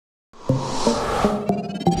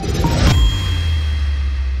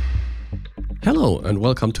Hello and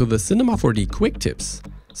welcome to the Cinema 4D Quick Tips.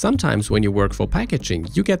 Sometimes when you work for packaging,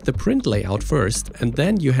 you get the print layout first and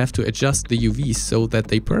then you have to adjust the UVs so that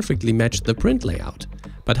they perfectly match the print layout.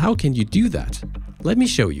 But how can you do that? Let me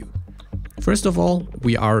show you. First of all,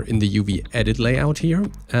 we are in the UV edit layout here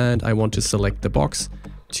and I want to select the box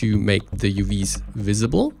to make the UVs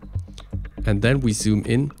visible. And then we zoom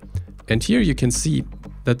in and here you can see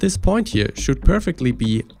that this point here should perfectly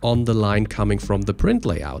be on the line coming from the print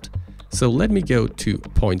layout. So let me go to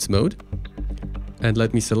points mode and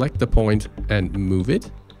let me select the point and move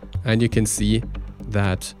it. And you can see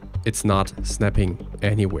that it's not snapping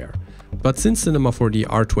anywhere. But since Cinema 4D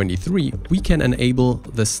R23, we can enable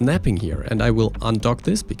the snapping here. And I will undock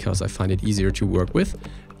this because I find it easier to work with.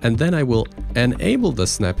 And then I will enable the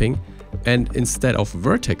snapping. And instead of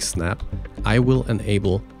vertex snap, I will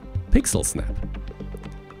enable pixel snap.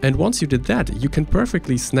 And once you did that, you can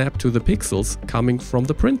perfectly snap to the pixels coming from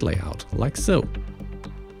the print layout, like so.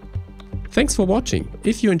 Thanks for watching.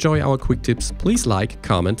 If you enjoy our quick tips, please like,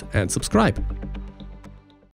 comment and subscribe.